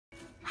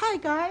Hi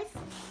guys,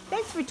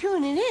 thanks for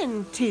tuning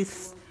in to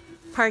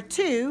part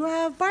 2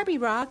 of Barbie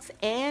Rocks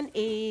and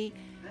a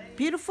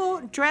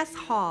beautiful dress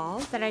haul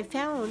that I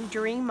found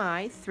during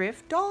my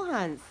thrift doll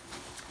hunts.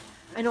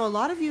 I know a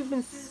lot of you have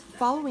been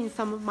following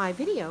some of my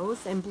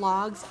videos and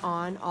blogs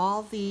on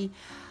all the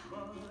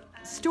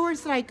stores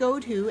that I go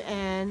to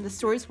and the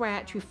stores where I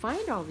actually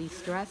find all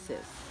these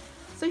dresses.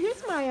 So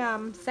here's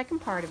my second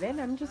part of it.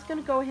 I'm just going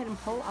to go ahead and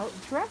pull out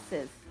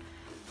dresses.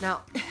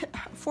 Now,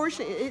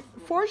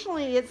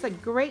 fortunately, it's a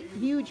great,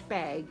 huge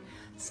bag.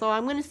 So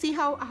I'm going to see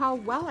how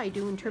well I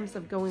do in terms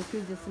of going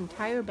through this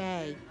entire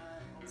bag.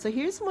 So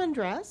here's one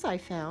dress I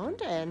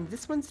found, and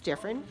this one's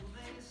different.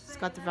 It's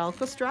got the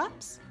Velcro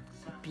straps,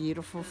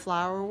 beautiful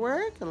flower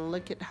work, and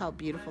look at how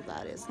beautiful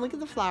that is. Look at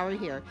the flower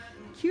here.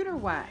 Cute or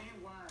what?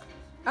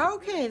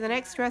 Okay, the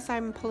next dress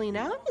I'm pulling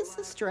out is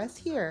this dress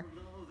here.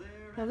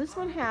 Now this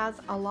one has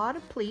a lot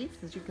of pleats,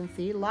 as you can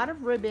see, a lot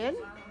of ribbon.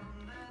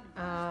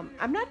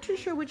 I'm not too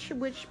sure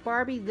which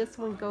Barbie this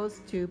one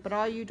goes to, but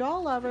all you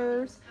doll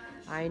lovers,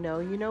 I know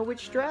you know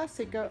which dress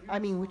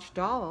which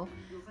doll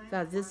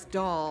that this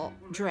doll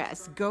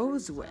dress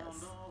goes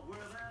with.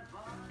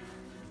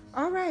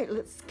 All right,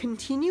 let's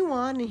continue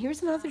on, and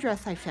here's another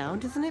dress I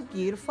found. Isn't it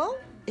beautiful?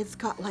 It's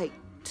got like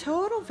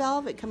total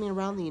velvet coming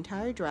around the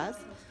entire dress,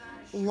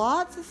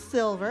 lots of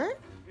silver,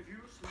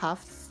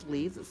 puff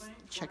sleeves. Let's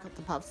check out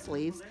the puff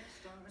sleeves.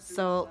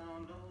 So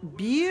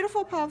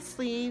beautiful puff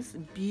sleeves,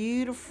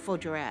 beautiful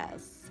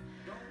dress.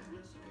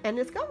 And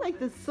it's got like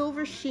this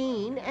silver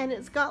sheen, and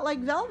it's got like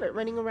velvet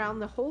running around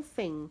the whole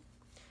thing.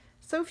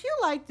 So if you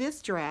like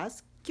this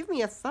dress, give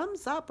me a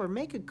thumbs up or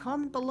make a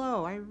comment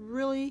below. I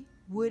really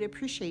would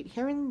appreciate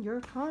hearing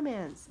your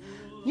comments.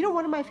 You know,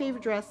 one of my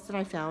favorite dresses that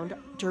I found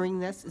during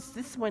this is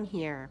this one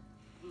here.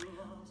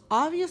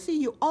 Obviously,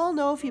 you all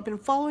know if you've been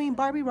following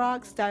Barbie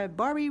Rocks that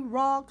Barbie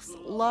Rocks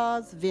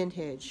loves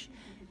vintage.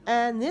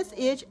 And this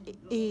is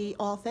a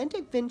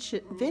authentic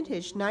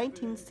vintage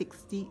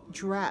 1960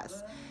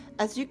 dress.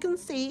 As you can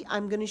see,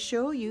 I'm going to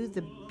show you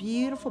the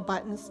beautiful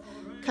buttons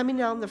coming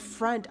down the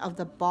front of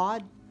the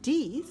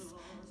bodice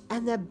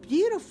and the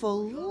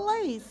beautiful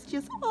lace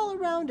just all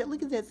around it.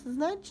 Look at this. Isn't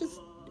that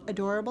just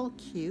adorable,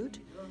 cute?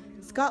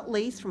 It's got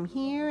lace from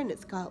here, and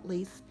it's got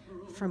lace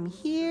from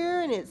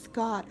here, and it's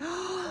got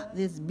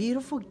this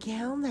beautiful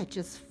gown that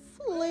just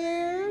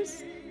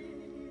flares.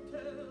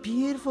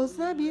 Beautiful. Isn't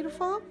that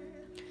beautiful?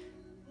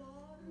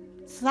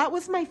 So that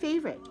was my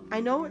favorite.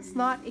 I know it's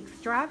not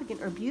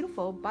extravagant or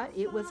beautiful, but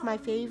it was my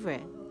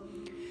favorite.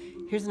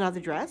 Here's another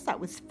dress that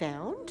was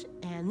found,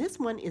 and this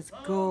one is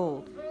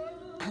gold.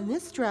 And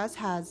this dress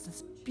has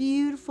this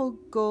beautiful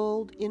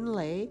gold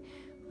inlay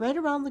right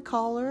around the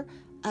collar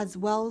as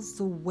well as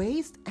the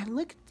waist. And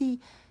look at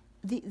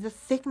the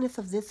thickness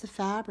of this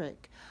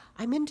fabric.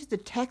 I'm into the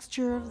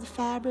texture of the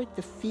fabric,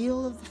 the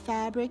feel of the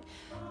fabric,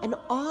 and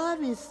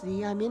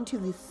obviously I'm into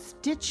the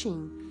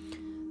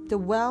stitching, the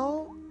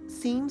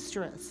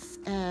seamstress,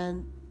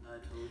 and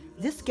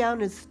this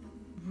gown is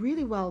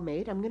really well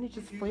made. I'm going to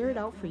just flare it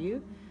out for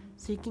you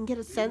so you can get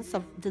a sense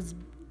of this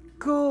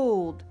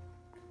gold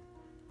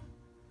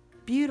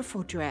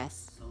beautiful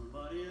dress.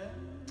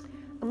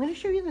 I'm going to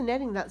show you the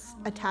netting that's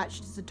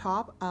attached to the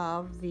top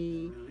of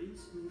the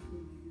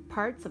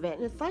parts of it,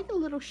 and it's like a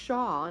little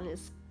shawl, and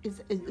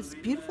it's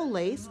beautiful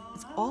lace.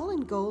 It's all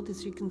in gold,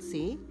 as you can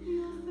see,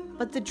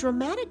 but the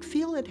dramatic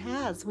feel it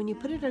has when you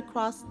put it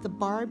across the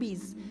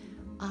Barbie's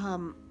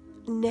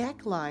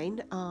neckline.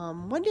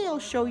 One day I'll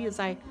show you as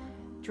I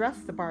dress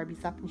the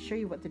Barbies up and show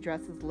you what the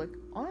dresses look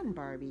on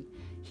Barbie.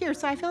 Here,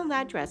 so I found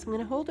that dress. I'm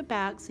going to hold it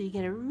back so you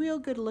get a real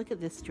good look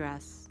at this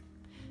dress.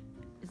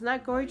 Isn't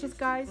that gorgeous,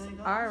 guys?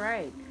 All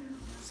right,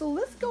 so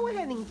let's go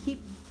ahead and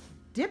keep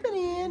dipping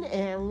in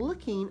and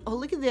looking. Oh,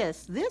 look at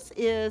this. This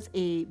is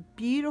a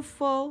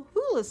beautiful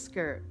hula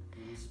skirt.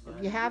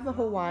 If you have a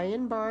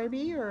Hawaiian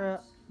Barbie or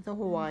the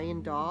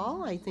Hawaiian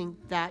doll, I think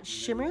that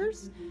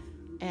shimmers.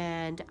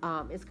 And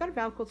it's got a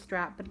Velcro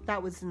strap, but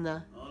that was in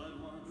the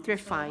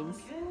thrift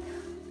finds.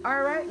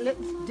 All right,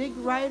 let's dig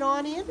right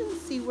on in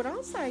and see what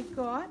else I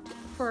got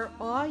for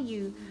all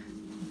you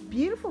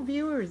beautiful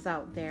viewers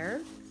out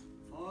there.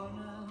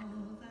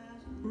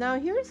 Now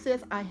here's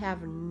this. I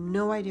have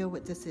no idea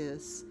what this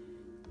is,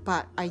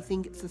 but I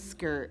think it's a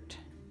skirt.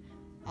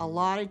 A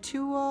lot of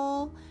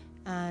tulle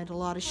and a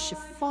lot of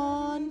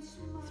chiffon.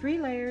 3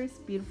 layers,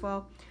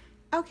 beautiful.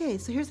 Okay,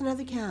 so here's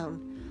another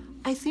gown.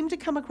 I seem to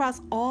come across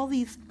all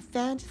these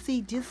fantasy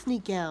Disney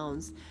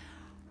gowns.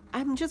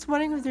 I'm just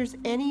wondering if there's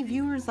any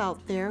viewers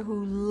out there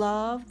who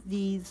love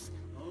these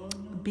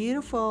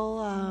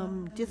beautiful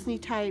Disney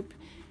type,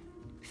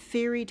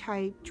 fairy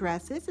type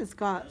dresses. It's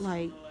got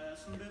like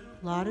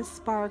a lot of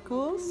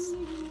sparkles,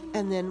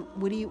 and then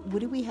what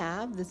do we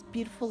have? This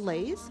beautiful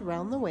lace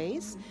around the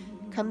waist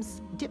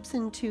dips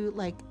into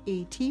like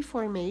a T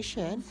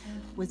formation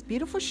with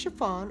beautiful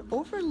chiffon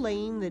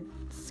overlaying the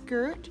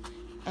skirt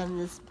and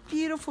this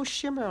beautiful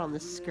shimmer on the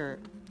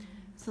skirt.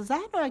 So is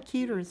that not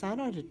cute, or is that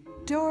not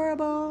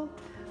adorable?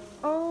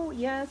 Oh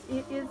yes,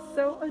 it is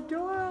so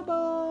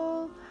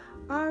adorable.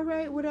 All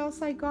right, what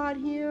else I got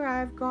here?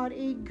 I've got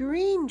a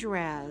green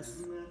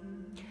dress.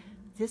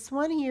 This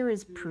one here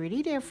is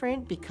pretty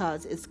different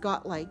because it's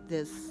got like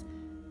this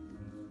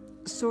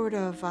sort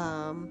of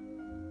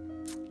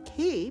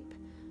cape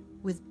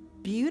with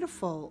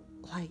beautiful,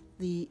 like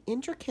the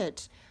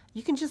intricate,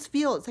 you can just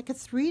feel it's like a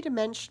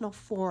three-dimensional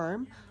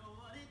form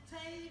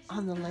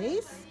on the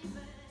lace.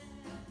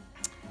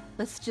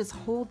 Let's just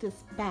hold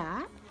this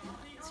back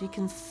so you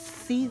can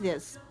see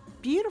this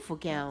beautiful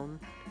gown.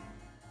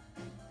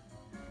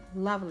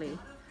 Lovely.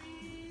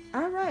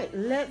 All right,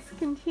 let's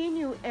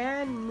continue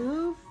and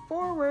move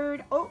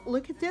forward. Oh,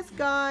 look at this,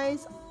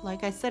 guys.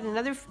 Like I said,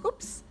 another,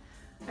 oops.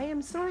 I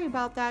am sorry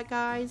about that,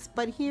 guys,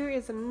 but here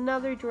is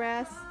another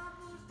dress,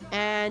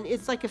 and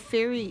it's like a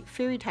fairy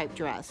type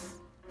dress.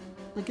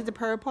 Look at the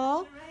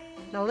purple.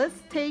 Now let's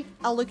take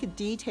a look at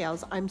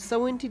details. I'm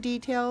so into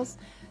details.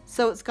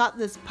 So it's got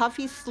this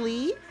puffy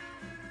sleeve.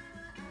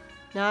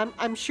 Now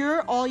I'm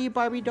sure all you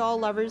Barbie doll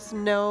lovers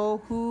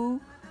know who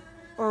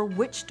or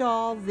which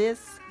doll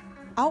this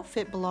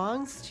outfit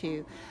belongs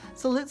to.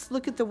 So let's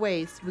look at the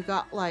waist. We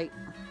got like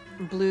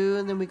blue,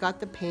 and then we got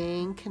the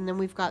pink, and then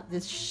we've got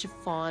this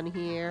chiffon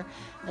here,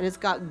 and it's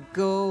got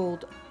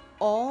gold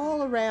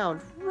all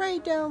around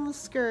right down the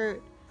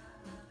skirt.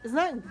 Isn't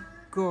that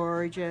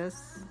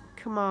gorgeous?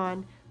 Come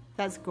on,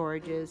 that's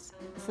gorgeous.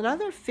 It's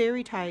another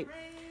fairy type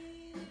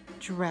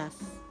dress.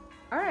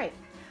 All right,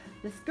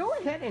 let's go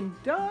ahead and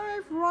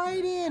dive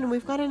right in.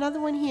 We've got another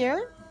one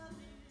here,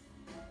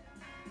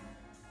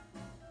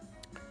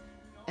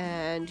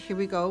 and here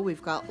we go.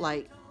 We've got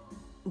like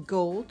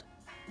gold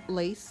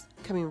lace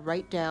coming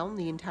right down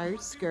the entire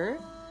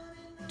skirt,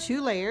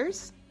 2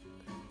 layers,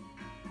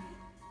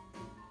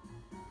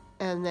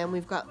 and then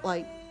we've got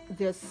like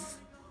this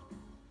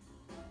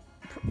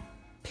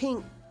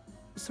pink,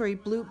 sorry,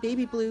 blue,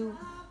 baby blue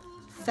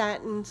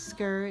satin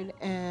skirt,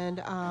 and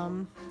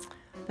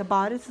the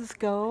bodice is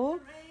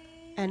gold,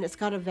 and it's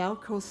got a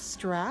Velcro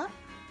strap.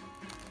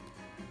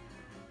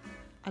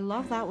 I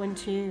love that one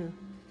too.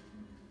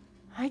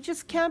 I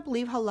just can't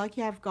believe how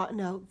lucky I've gotten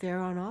out there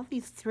on all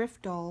these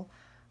thrift doll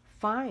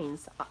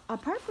finds.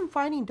 Apart from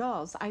finding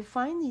dolls, I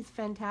find these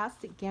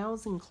fantastic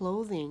gowns and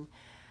clothing.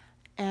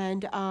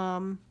 And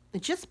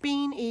just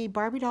being a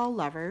Barbie doll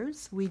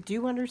lovers, we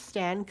do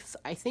understand, because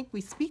I think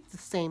we speak the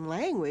same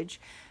language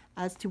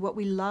as to what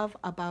we love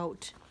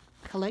about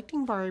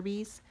collecting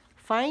Barbies,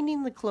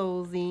 finding the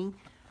clothing,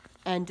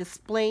 and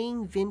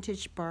displaying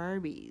vintage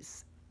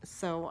Barbies.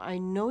 So I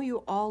know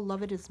you all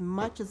love it as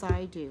much as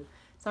I do.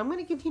 So I'm going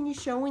to continue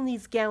showing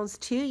these gowns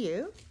to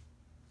you.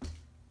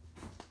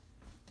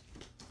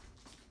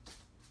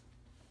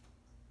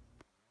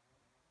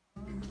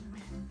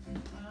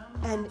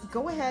 And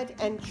go ahead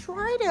and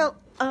try to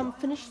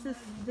finish this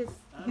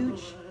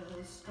huge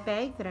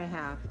bag that I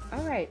have.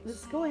 All right,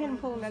 let's go ahead and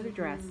pull another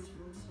dress.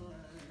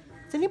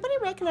 Does anybody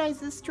recognize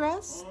this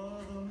dress?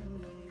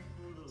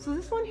 So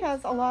this one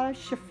has a lot of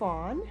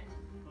chiffon.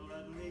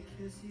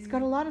 It's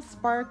got a lot of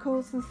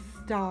sparkles and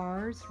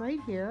stars right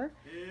here.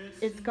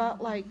 It's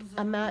got like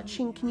a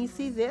matching, can you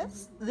see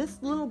this?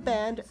 This little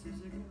band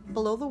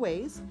below the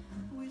waist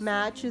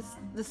matches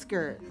the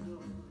skirt.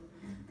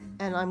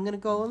 And I'm going to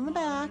go in the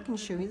back and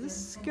show you the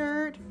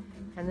skirt.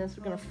 And then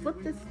we're going to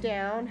flip this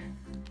down.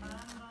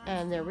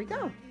 And there we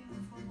go.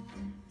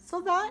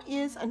 So that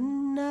is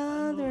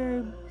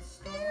another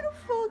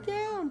beautiful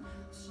gown.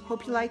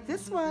 Hope you like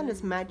this one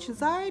as much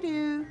as I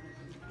do.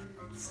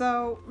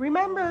 So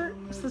remember,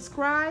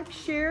 subscribe,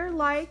 share,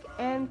 like,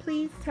 and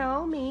please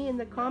tell me in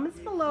the comments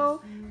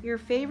below your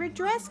favorite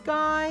dress,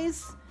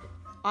 guys.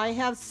 I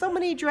have so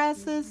many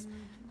dresses.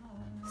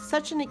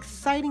 Such an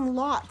exciting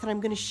lot that I'm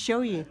going to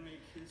show you.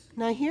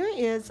 Now here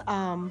is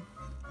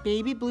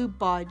baby blue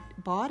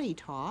body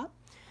top.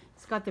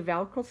 It's got the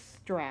Velcro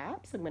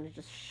straps. I'm going to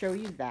just show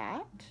you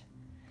that.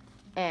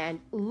 And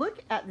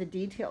look at the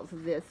details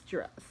of this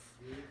dress.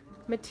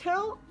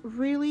 Mattel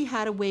really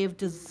had a way of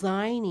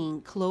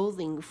designing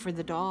clothing for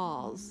the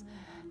dolls.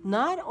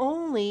 Not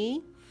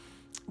only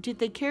did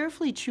they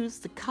carefully choose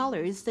the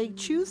colors, they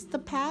choose the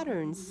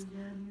patterns,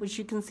 which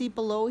you can see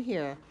below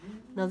here.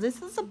 Now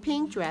this is a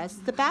pink dress.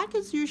 The back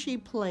is usually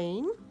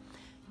plain.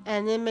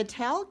 And then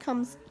Mattel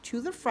comes to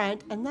the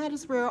front, and that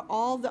is where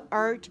all the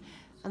art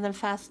and the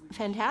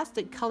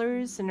fantastic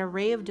colors and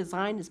array of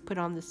design is put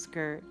on the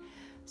skirt.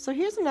 So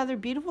here's another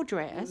beautiful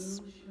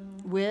dress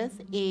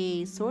with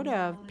a sort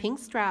of pink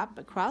strap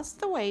across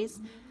the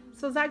waist.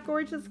 So is that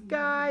gorgeous,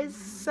 guys?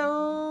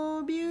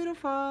 So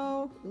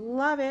beautiful.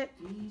 Love it.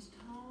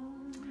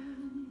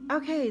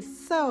 Okay,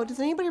 so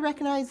does anybody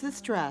recognize this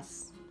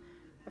dress?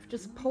 I've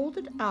just pulled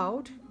it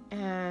out,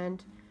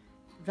 and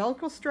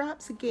Velcro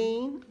straps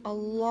again, a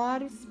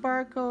lot of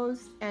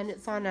sparkles, and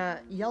it's on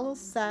a yellow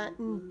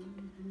satin.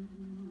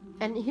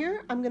 And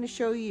here I'm going to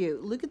show you,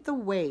 look at the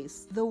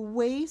waist. The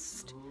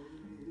waist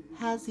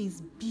has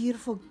these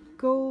beautiful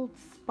gold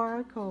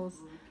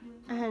sparkles,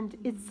 and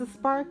it's the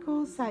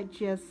sparkles that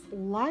just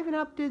liven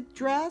up the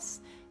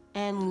dress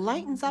and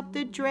lightens up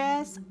the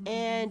dress,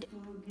 and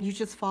you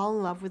just fall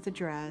in love with the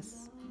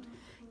dress.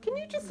 Can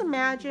you just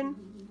imagine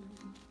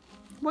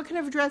what kind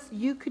of dress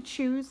you could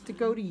choose to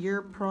go to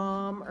your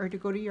prom or to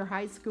go to your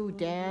high school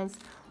dance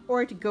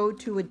or to go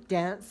to a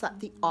dance at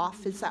the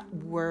office at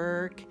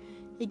work.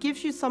 It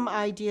gives you some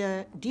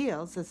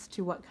ideas as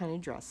to what kind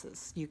of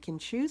dresses you can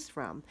choose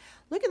from.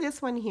 Look at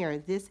this one here.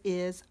 This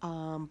is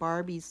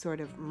Barbie's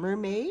sort of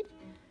mermaid.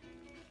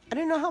 I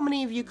don't know how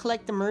many of you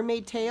collect the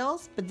mermaid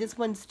tails, but this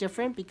one's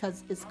different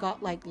because it's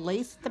got like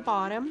lace at the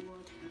bottom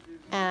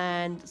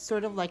and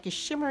sort of like a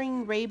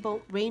shimmering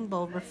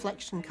rainbow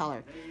reflection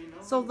color.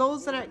 So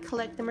those that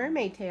collect the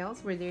mermaid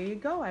tails, well, there you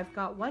go. I've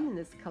got one in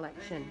this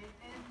collection.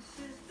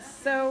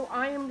 So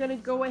I am going to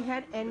go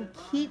ahead and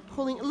keep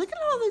pulling. Look at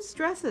all these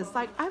dresses.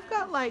 Like I've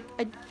got like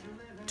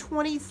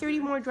 20, 30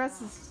 more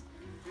dresses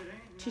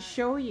to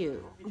show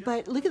you.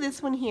 But look at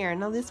this one here.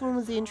 Now this one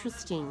was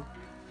interesting.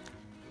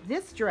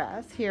 This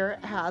dress here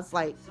has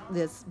like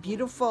this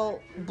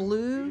beautiful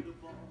blue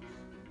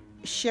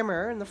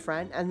shimmer in the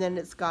front, and then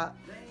it's got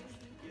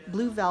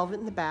blue velvet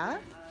in the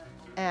back,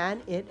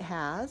 and it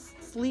has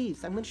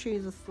sleeves. I'm going to show you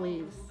the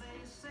sleeves.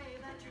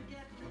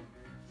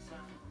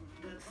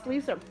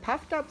 Sleeves are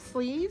puffed up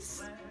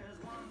sleeves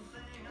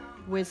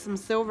with some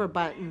silver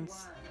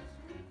buttons.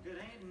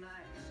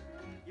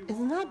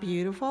 Isn't that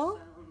beautiful?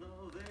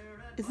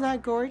 Isn't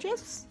that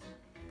gorgeous?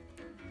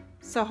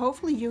 So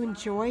hopefully you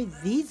enjoy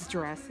these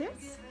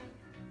dresses.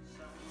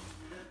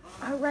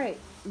 All right,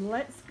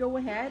 let's go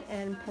ahead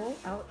and pull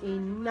out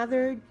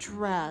another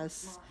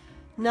dress.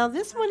 Now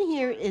this one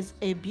here is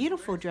a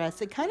beautiful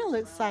dress. It kind of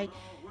looks like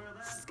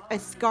a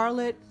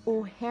Scarlett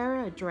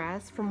O'Hara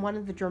dress from one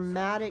of the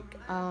dramatic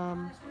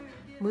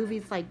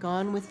movies like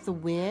Gone with the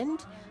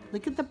Wind.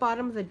 Look at the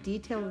bottom of the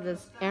detail of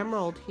this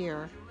emerald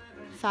here,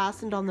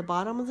 fastened on the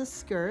bottom of the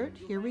skirt.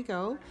 Here we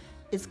go.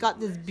 It's got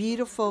this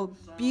beautiful,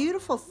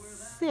 beautiful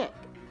thick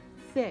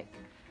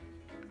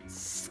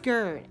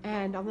skirt,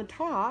 and on the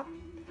top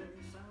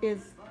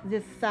is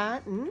this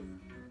satin,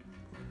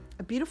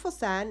 a beautiful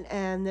satin,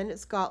 and then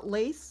it's got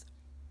lace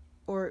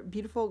or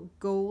beautiful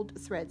gold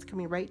threads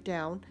coming right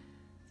down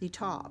the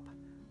top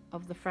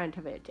of the front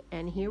of it.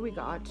 And here we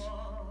got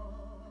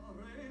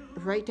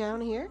right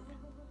down here,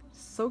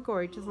 so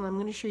gorgeous. And I'm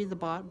going to show you the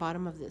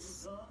bottom of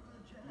this.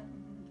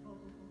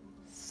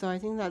 So I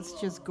think that's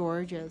just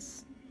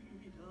gorgeous.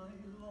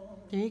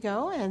 There you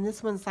go. And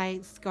this one's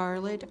like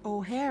Scarlett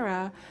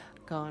O'Hara,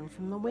 Gone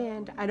from the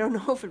Wind. I don't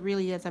know if it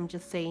really is, I'm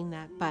just saying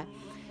that, but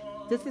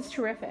this is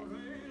terrific.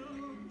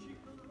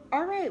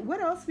 All right,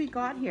 what else we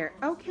got here?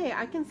 Okay,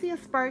 I can see a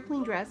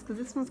sparkling dress because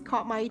this one's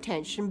caught my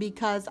attention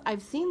because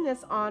I've seen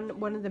this on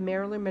one of the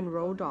Marilyn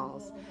Monroe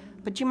dolls.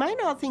 But you might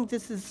not think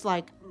this is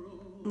like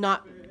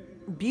not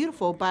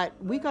beautiful, but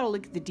we got to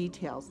look at the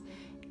details.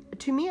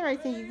 To me, I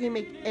think you can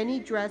make any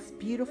dress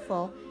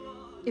beautiful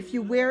if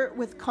you wear it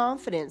with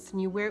confidence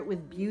and you wear it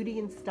with beauty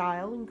and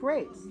style and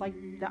grace, like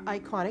the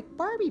iconic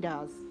Barbie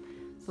does.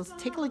 So let's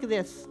take a look at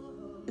this.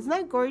 Isn't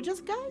that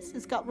gorgeous, guys?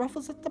 It's got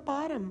ruffles at the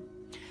bottom.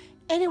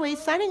 Anyway,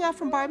 signing off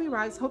from Barbie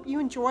Rocks. Hope you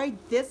enjoyed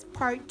this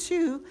part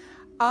 2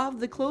 of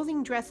the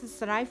clothing dresses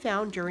that I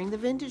found during the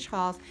vintage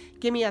hauls.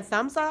 Give me a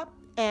thumbs up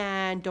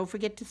and don't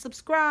forget to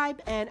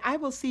subscribe, and I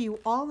will see you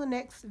all in the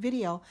next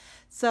video.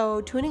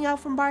 So tuning out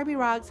from Barbie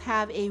Rocks.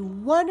 Have a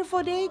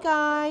wonderful day,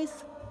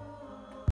 guys.